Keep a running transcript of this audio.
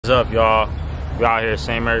What's up, y'all? We out here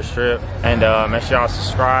St. Mary's Strip, and make sure y'all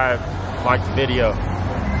subscribe, like the video.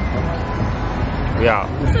 We out.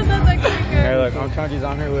 Hey, look, I'm Chunky's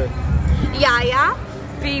on here with Yaya,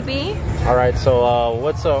 Phoebe. All right, so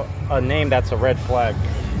what's a name that's a red flag?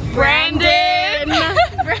 Brandon.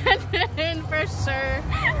 Brandon for sure.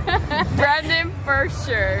 Brandon for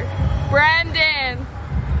sure. Brandon.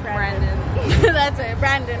 That's it.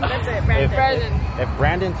 Brandon. That's it. Brandon. If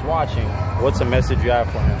Brandon's watching, what's a message you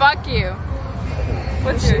have for him? Fuck you.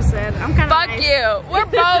 What's yours said? I'm kind of fuck nice. You. We're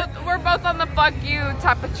both on the fuck you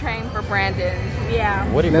type of train for Brandon.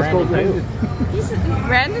 Yeah. What did Brandon do?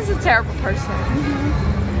 Brandon's a terrible person.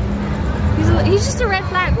 He's just a red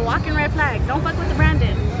flag, a walking red flag. Don't fuck with the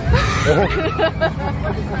Brandon.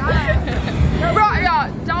 Bro,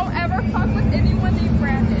 y'all, don't ever fuck with anyone named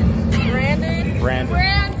Brandon. Brandon.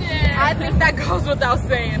 I think that goes without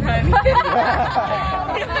saying, honey.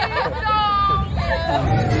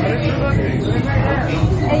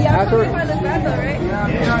 Hey, y'all coming for the battle, right?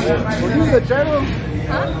 Yeah. Were you the channel?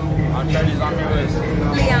 Huh? I'm Chunky's on here with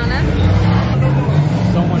Liana.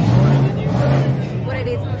 Someone shorter than you? What it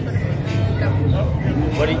is, someone shorter than you. Go.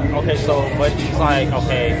 But but he's like,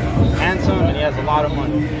 okay, handsome and he has a lot of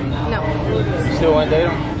money. No. You still want to date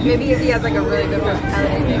him? Maybe if he has like a really good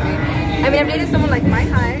personality, maybe. I mean, I've dated someone like my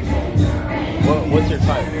height. What's your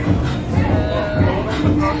type?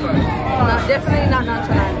 Definitely not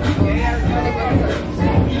nonchalant.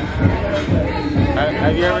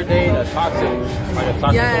 Have you ever dated a toxic?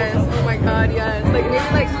 Yes. Person? Oh my god, yes. Like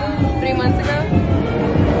maybe like 3 months ago.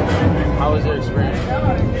 How was your experience? It was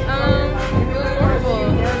horrible.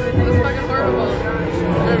 It was fucking horrible.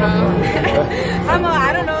 I don't know.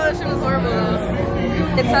 I don't know if shit was horrible though.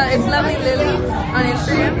 It's Lovely Lily on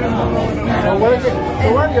Instagram. What is it?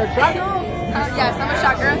 What are you, a shot girl? Yes, I'm a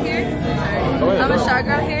shot girl here. I'm a shot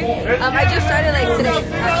girl here. I just started like today,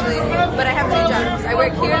 actually, but I have 2 jobs. I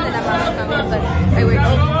work here and then I'm out of town, but I work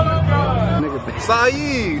here.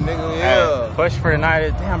 Saeed, nigga, yeah. Hey, push for the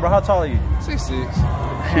night. Damn, bro, how tall are you? 6'6".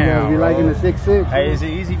 Damn, you liking the 6'6"? Hey, is it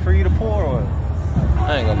easy for you to pull or what?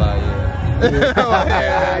 I ain't gonna lie,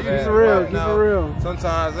 yeah. Keep it real, keep it real.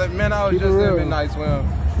 Sometimes, man, I was just at Midnight Swim.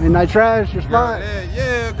 Midnight Trash, your spot?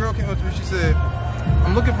 Yeah, girl came up to me, she said,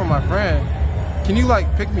 I'm looking for my friend. Can you like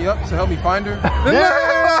pick me up to help me find her?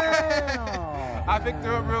 I picked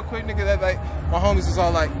her up real quick, nigga. That like my homies was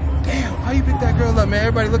all like, damn, how you pick that girl up, man?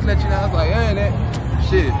 Everybody looking at you now. I was like, hey, that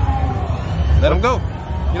shit. Let them go.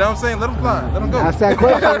 You know what I'm saying? Let them fly. Let them go. That's that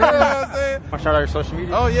question. You know what I'm saying? Want to shout out your social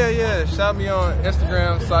media? Oh yeah. Shout me on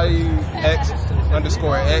Instagram, SaeedX_X.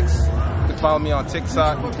 You can follow me on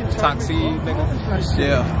TikTok, Toxie, nigga.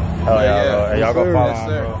 Yeah. Oh yeah. Hey, y'all go follow him,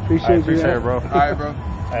 bro. Appreciate it, bro. All right, bro.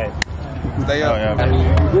 Hey. Stay up. Oh, yeah,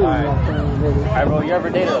 Alright, bro, you ever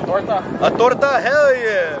dated a torta? A torta? Hell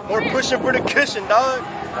yeah. More pushing for the cushion, dog.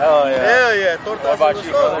 Hell yeah. Hell yeah. Torta. What about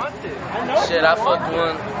you, brother? Shit, I fucked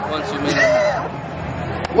one too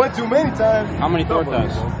many. One too many times. How many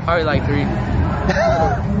tortas? Probably like 3.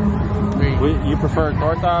 3. You prefer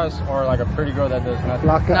tortas or like a pretty girl that does nothing?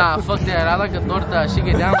 Nah, fuck that. I like a torta. She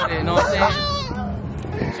get down with it, you know what I'm saying?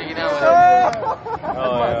 She get down with it.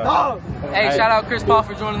 Oh yeah. Hey, shout out Chris Paul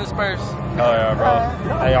for joining the Spurs. Oh yeah, bro.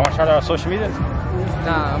 Hey, y'all want to shout out social media?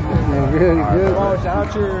 Nah. Really good. Oh, shout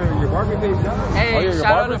out your barber page. Hey,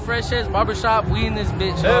 shout out to Fresh Heads Barbershop. We in this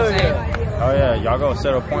bitch, you know what I'm saying? Oh yeah, y'all go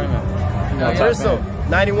set an appointment. Grissom,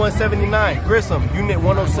 9179. Grissom, Unit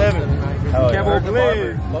 107. Hell yeah.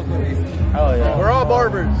 Hell yeah. We're all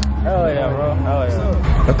barbers. Hell yeah, bro. Hell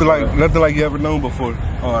yeah. Nothing like you ever known before.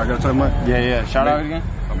 Oh, I gotta tell you mine. Yeah. Shout out again.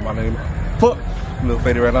 My name. Put. A little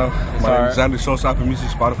faded right now. My name is Xander, Showstopper Music,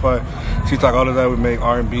 Spotify, TikTok, all of that. We make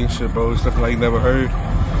R&B and shit, bro. It's nothing like you never heard.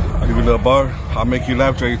 I'll give you a little bar. I'll make you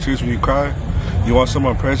laugh, dry your tears when you cry. You want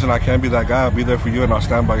someone present, I can't be that guy. I'll be there for you and I'll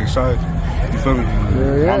stand by your side. You feel me?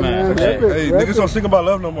 Yeah, man. Hey, niggas don't sing about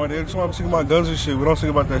love no more. They just want to sing about guns and shit. We don't sing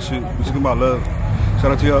about that shit. We sing about love.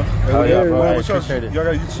 Shout out to y'all. Oh yeah, bro. I appreciate it. Y'all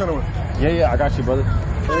got YouTube channel? Yeah, I got you, brother.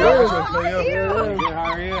 How are you?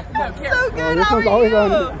 How are you? So good. How are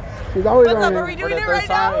you? He's always What's on up? it. Are we doing it right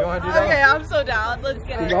now? Okay, I'm so down. Let's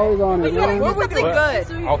get it. He's always on it. What would be good?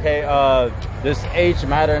 Okay, does age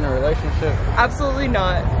matter in a relationship? Absolutely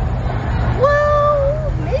not. Well,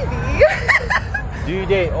 maybe. Do you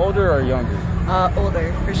date older or younger?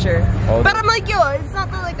 Older, for sure. Older. But I'm like, yo, it's not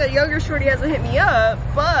that like a younger shorty hasn't hit me up,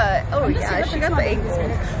 but, oh yeah, she got the angles.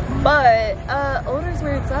 But, older's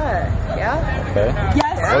where it's at, yeah? Okay.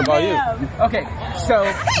 Yes, what about you? Okay, so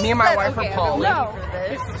me and my wife are okay, Paul. no.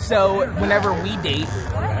 So whenever we date,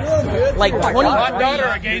 like 20. Hot daughter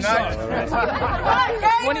or gay son?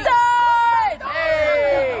 20.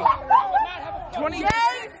 Hey! 20.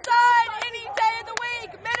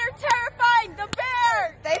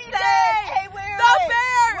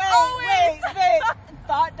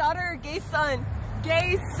 gay son.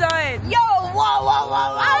 Gay son. Yo, whoa.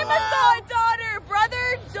 I'm a thought daughter,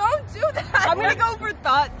 brother. Don't do that. I'm gonna go for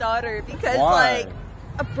thought daughter because, like,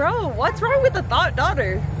 bro, what's wrong with the thought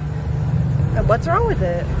daughter? What's wrong with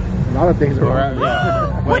it? A lot of things are wrong.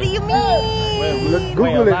 Yeah. What do you mean?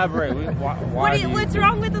 Google it. Elaborate. What's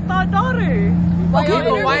wrong with the thought daughter? Why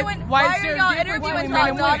are y'all interviewing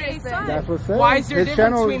thought daughters? That's what's said. Why is there a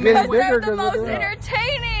difference between men? Because they're the most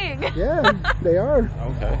entertaining. Yeah, they are.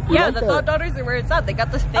 Okay. Yeah, the thought daughters are where it's at. They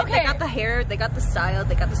got the fit, they got the hair, they got the style,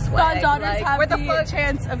 they got the swag. Thought daughters have the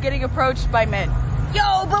chance of getting approached by men.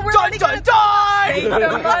 Yo, but we're Take the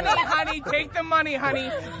money, honey. Take the money,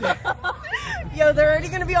 honey. Yo, they're already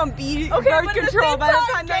gonna be on birth control by the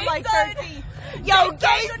time they're like 13. Yo,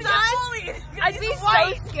 gay son! I'd be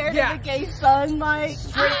so scared of the gay son, like.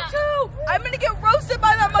 I'm gonna get roasted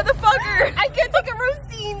by that motherfucker. I can't take a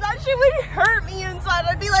roasting. That shit would hurt me inside.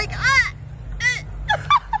 I'd be like, A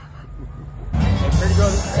pretty girl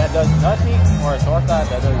that does nothing, or a torta that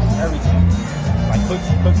does everything. Like cooks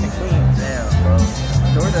and cleans. Damn, bro.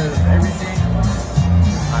 Torta does everything.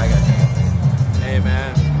 I got you. Hey,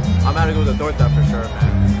 man. I'm gonna go with the torta for sure,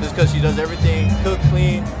 man. Just because she does everything, cook,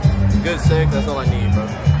 clean, good sex, that's all I need, bro.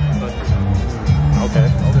 Okay.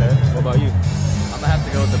 What about you? I'm gonna have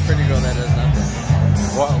to go with the pretty girl that does nothing.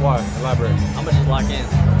 Why? Elaborate. I'm gonna just lock in.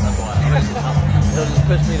 That's why. It'll just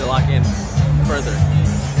push me to lock in further.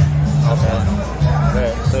 Okay.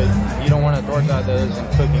 Yeah, so you don't want a torta that doesn't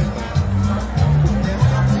cook and clean?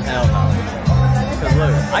 Hell no. Cause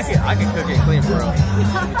look, I can cook and clean, bro. We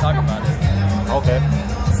talk about it. Okay.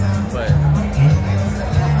 But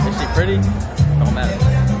is she pretty? Don't matter.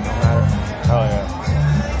 Oh yeah.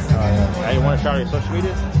 Hey, you want to shout out your social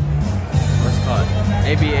media? What's it called?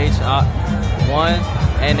 ABH1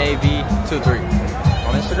 NAV23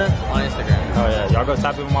 On Instagram? on Instagram. Oh yeah, y'all go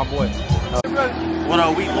tap in with my boy. What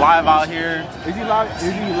up, we live out here Is he allowed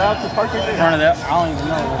to park right in there? front of the, I don't even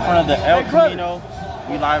know, in front of the El Camino.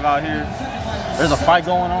 We live out here. There's a fight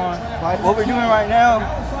going on. What we're doing right now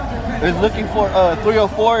is looking for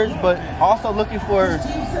 304s, but also looking for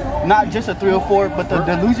not just a 304, but the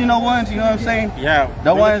delusional ones, you know what I'm saying? Yeah.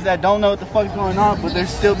 The ones that don't know what the fuck is going on, but they're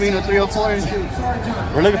still being a 304 and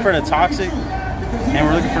shit. We're looking for the toxic, and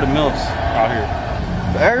we're looking for the MILFs out here.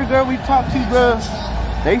 But every girl we talk to, bro,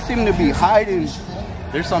 they seem to be hiding.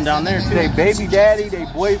 There's some down there too. They baby daddy, they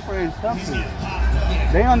boyfriend, something.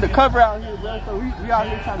 They undercover out here, bro. So we out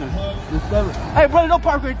here trying to discover. Hey, brother, don't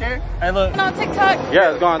park right there. Hey, look. On TikTok?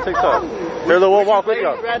 Yeah, it's going on TikTok. Here, look, we'll walk with you.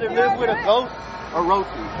 Would you rather live with a ghost or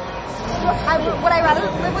roaches? Would I rather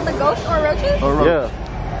live with a ghost or roaches? Or roaches? Yeah.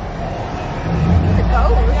 The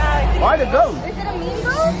ghost. Why the ghost? Is it a mean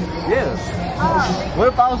ghost? Yeah. Oh. What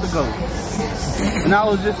if I was the ghost? And I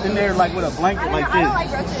was just in there like with a blanket like this. I don't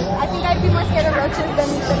like roaches. I think I'd be more scared of roaches than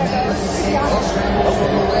a ghost, to be honest.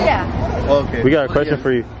 Yeah. Okay. We got a question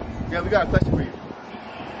for you. Yeah, we got a question for you.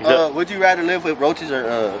 Would you rather live with roaches or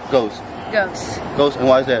ghosts? Ghosts. Ghosts, and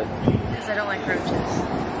why is that? Because I don't like roaches.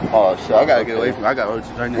 Oh shit, I gotta get away from it. I got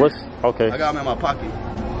roaches right now. Okay. I got them in my pocket.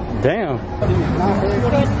 Damn.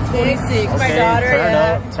 26, my Okay, daughter.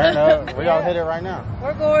 turn up. Where y'all headed right now?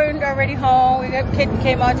 We're going already home. We got kid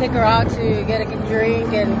came out, take her out to get a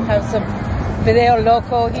drink and have some video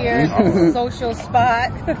loco here, social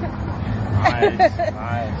spot. Nice.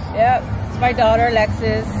 Yep, it's my daughter,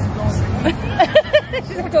 Alexis.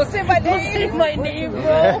 She's like, don't say my name. Don't say my name,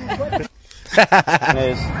 bro.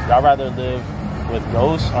 Y'all rather live with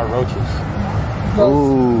ghosts or roaches?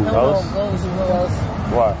 Ooh, ghosts? Ghosts.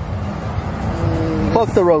 Why?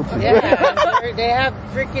 Fuck the roaches. Yeah, they have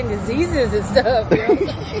freaking diseases and stuff. You know? You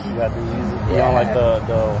got diseases? You don't like the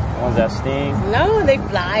ones that sting? No, they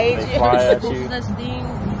fly. They fly at you? That sting.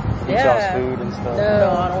 Eat y'all's food and stuff?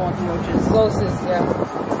 No, I don't want the roaches. Ghosts, yeah.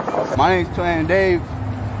 Okay. My name's Twin Dave.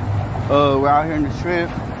 We're out here in the strip.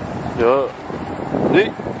 Yeah.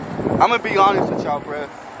 I'm gonna be honest with y'all, bruh.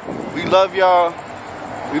 We love y'all.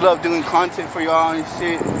 We love doing content for y'all and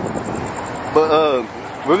shit. But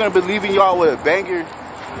we're gonna be leaving y'all with a banger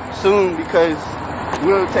soon because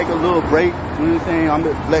we're gonna take a little break. You know what I'm saying? I'm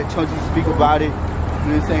gonna let Chunky speak about it. You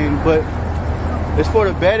know what I'm saying? But it's for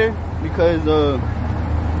the better because you know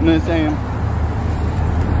what I'm saying?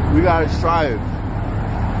 We gotta strive.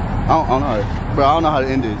 I don't know, bro. I don't know how to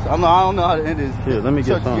end this. I don't know how to end this. Here, let me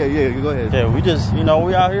get some. Yeah, go ahead. Yeah, we just, you know,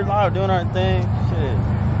 we out here live doing our thing. Shit.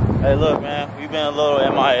 Hey, look, man, we've been a little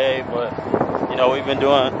MIA, but you know, we've been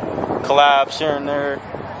doing collabs here and there.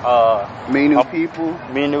 Meet new people.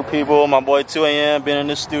 Meet new people. My boy 2 AM been in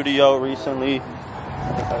the studio recently.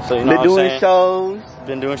 So you know been doing shows.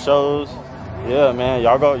 Been doing shows. Yeah, man.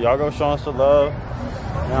 Y'all go show us some love.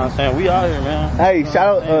 what I'm saying? We out here, man. Hey,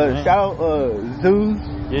 shout out Zeus.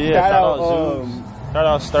 Yeah, shout out Zeus. Shout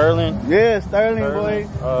out Sterling. Yeah, Sterling, boy.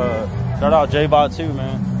 Shout out J-Bot too,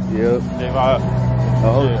 man. Yep. J-Bot.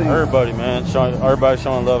 Everybody, man. Everybody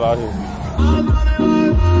showing love out here.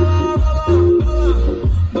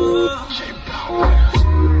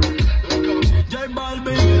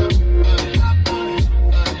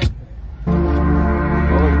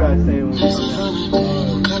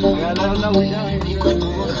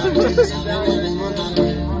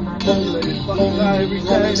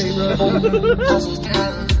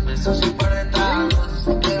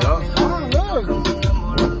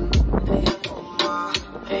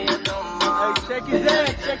 Check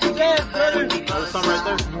his ass, brother. There's some right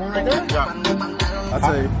there. Right there? Yeah. I'll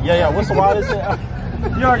tell you. Yeah. What's the wildest thing?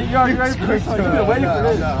 You already ready for this? You've been waiting for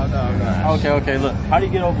this. No. Okay. Look, how do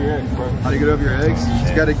you get over your ex, bro? How do you get over your ex? You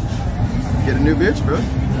just gotta get a new bitch, bro.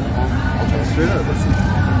 Straight up.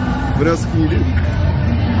 What else can you do?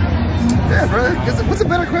 Yeah, bro. What's a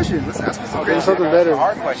better question? Let's ask something better.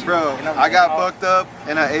 Hard question. Bro, I got fucked up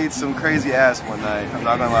and I ate some crazy ass one night. I'm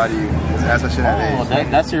not gonna lie to you. It's ass I shouldn't have ate.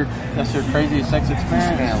 That's your craziest sex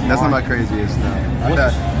experience? That's not my craziest, no.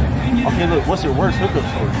 Okay, look, what's your worst hookup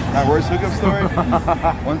story? My worst hookup story?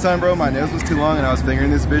 One time, bro, my nails was too long and I was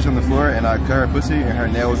fingering this bitch on the floor and I cut her pussy and her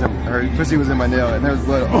pussy was in my nail and there was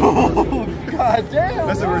blood. Oh, god damn.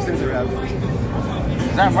 That's the worst thing that ever happened.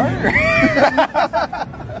 Is that murder?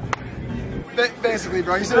 Basically,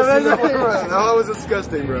 bro. You should have seen that one, bro. That was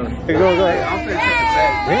disgusting, bro. Hey, go. I'm finna take it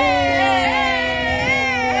back.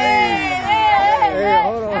 Hey,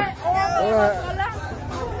 hold on.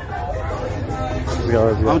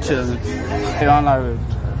 I'm chilling. Hey, I'm not with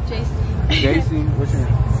JC. What's your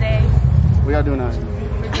name? Say. What y'all doing out here?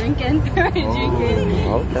 We're drinking. We're drinking.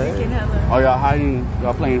 Okay. Drinking hella. Are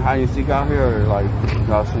y'all playing hide and seek out here, or like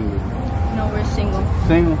y'all single? No, we're single.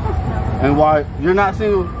 Single? No. And why you're not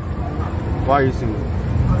single? Why are you single?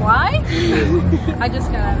 Why? I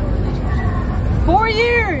just got out of a relationship. 4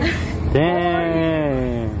 years.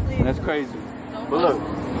 Damn. That's crazy. But look,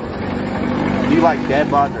 do you like dad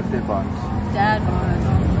bods or fit bods? Dad bods.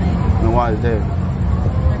 And why is that?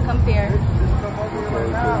 They're comfier.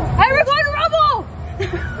 Hey, we're going to Rumble!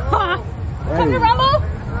 Come to Rumble?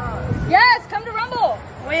 Yes, come to Rumble.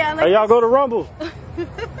 Wait, I like hey, y'all go to Rumble. Oh,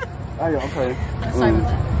 yeah, okay. Sorry about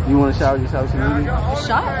that. You want to shout out your social media?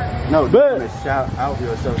 Shot? No, you want to shout out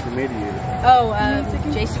your social media. Oh,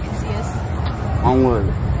 Jason can see us. On what?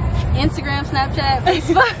 Instagram, Snapchat,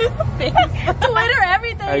 Facebook, Twitter,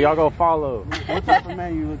 everything. Hey, y'all go follow. What type of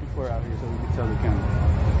man you looking for out here so we can tell the camera?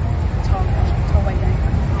 Tall white guy.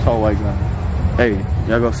 Tall white guy. Hey,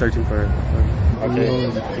 y'all go searching for it. Okay.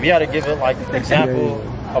 If you had to give it like an example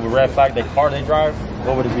of a red flag, the car they drive,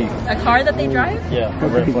 what would it be? A car that they drive? Yeah, a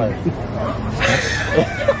red flag.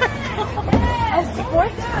 A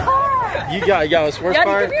sports car. You got a sports Yachty,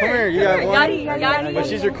 car? come here. You got one? Yachty. But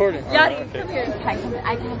she's recording. Yachty, come here.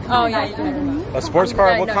 I can. Oh, yeah, you can. A sports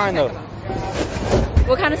car? Yeah, What no, kind no. though?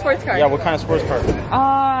 What kind of sports car? Yeah, what kind of sports car?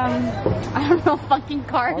 I don't know fucking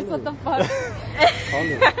cars. What the fuck? I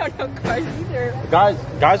don't know cars either.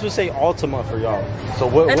 Guys would say Altima for y'all. So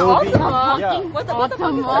what would be? Yeah. What the fuck is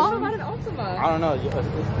special about an Altima? I don't know.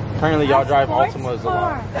 Apparently y'all drive Altimas a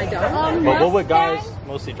lot. I don't. But what would guys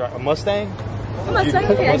mostly drive? A Mustang? A Mustang, I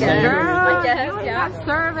guess. Mustang? I guess, yeah.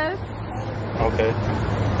 Service. Okay.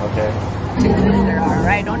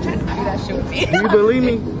 Alright, don't try to do that shit with me. Do you believe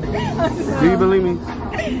me? Do you believe me?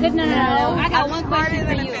 No. I got one question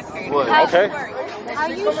for you. What? Okay. How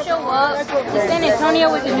you show up to San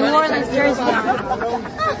Antonio with a New Orleans jersey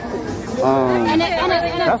on? And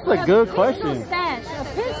That's a good question. A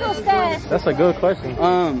pencil stash. That's a good question.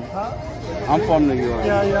 I'm from New York.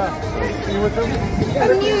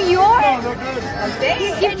 From New York?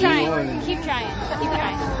 Keep trying.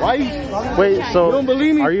 Why you? Wait, so You don't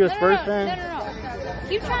believe me? are you a Spurs fan? No.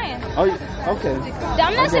 Keep trying. Oh, okay.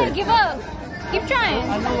 I'm not saying give up. Keep trying.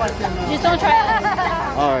 Just don't try it.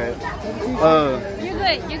 All right. You're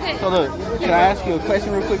good. So look, can I ask you a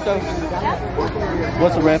question real quick though?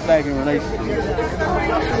 What's a red flag in a relationship?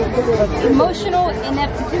 Emotional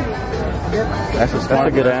ineptitude. That's a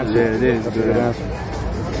good answer. Yeah, it is. That's a good answer.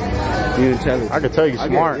 You didn't tell it. I could tell you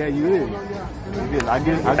smart. Yeah, you is.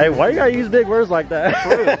 Hey, why you gotta use big words like that?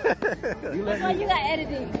 You got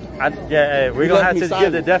editing. We're gonna have to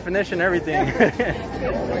give the definition, everything.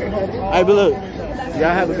 Hey, but look,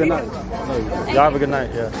 y'all have a good night. Y'all have a good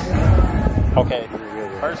night, yeah. Okay.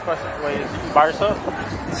 First question, wait, is you by yourself?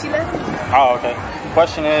 She left me. Oh, okay.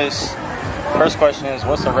 First question is,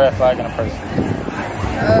 what's a red flag in a person?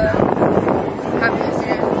 Having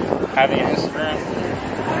Instagram. Having an Instagram?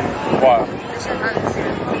 Why? They should have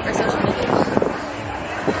Instagram.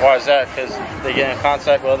 Why is that? Because they get in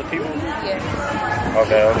contact with other people? Yeah.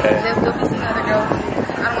 Okay, okay. They'll be seeing other girls.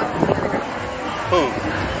 I don't want to see other girls. Who?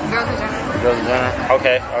 Girls in general. Girls in general?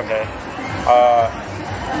 Okay, okay.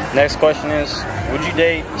 Next question is, would you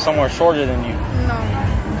date someone shorter than you? No.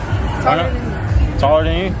 Taller than you. Taller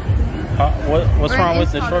than you? What's wrong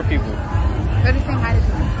with the short people? They're the same height as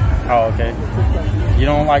me. Oh, okay. You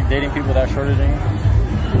don't like dating people that shorter than you?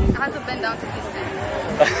 I have to bend down to be seen.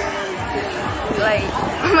 Like,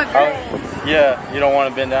 I'm a girl. Yeah, you don't want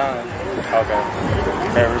to bend down? Okay.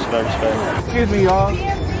 Okay, respect, respect. Excuse me, y'all.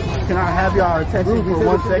 Can I have y'all attention for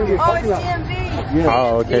 1 second? Oh, it's TMZ. Yeah.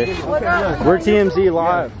 Oh, okay. What up? We're TMZ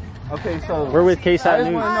Live. Okay, so We're with KSAT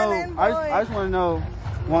News. I just want to know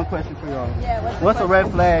one question for y'all. Yeah, what's a red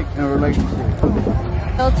flag in a relationship?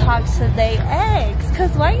 They'll talk to their ex.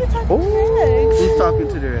 Cause why are you talking to their ex?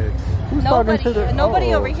 Who's talking to their ex?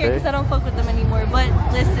 Nobody over here because I don't fuck with them anymore. But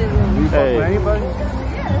listen. You fuck with anybody?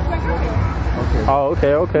 Yeah, that's my girlfriend. Okay. Oh,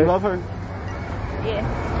 okay, okay. You love her? Yeah.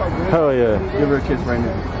 Hell yeah. Give her a kiss right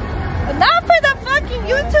now. Not for the fucking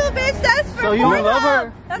YouTube, bitch. That's for Pornhub. So you don't love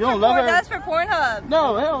her? That's You don't for love her? That's for Pornhub.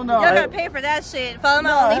 No, hell no. Y'all gotta pay for that shit. Follow my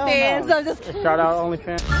OnlyFans. I'm just kidding. Shout out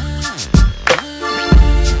OnlyFans.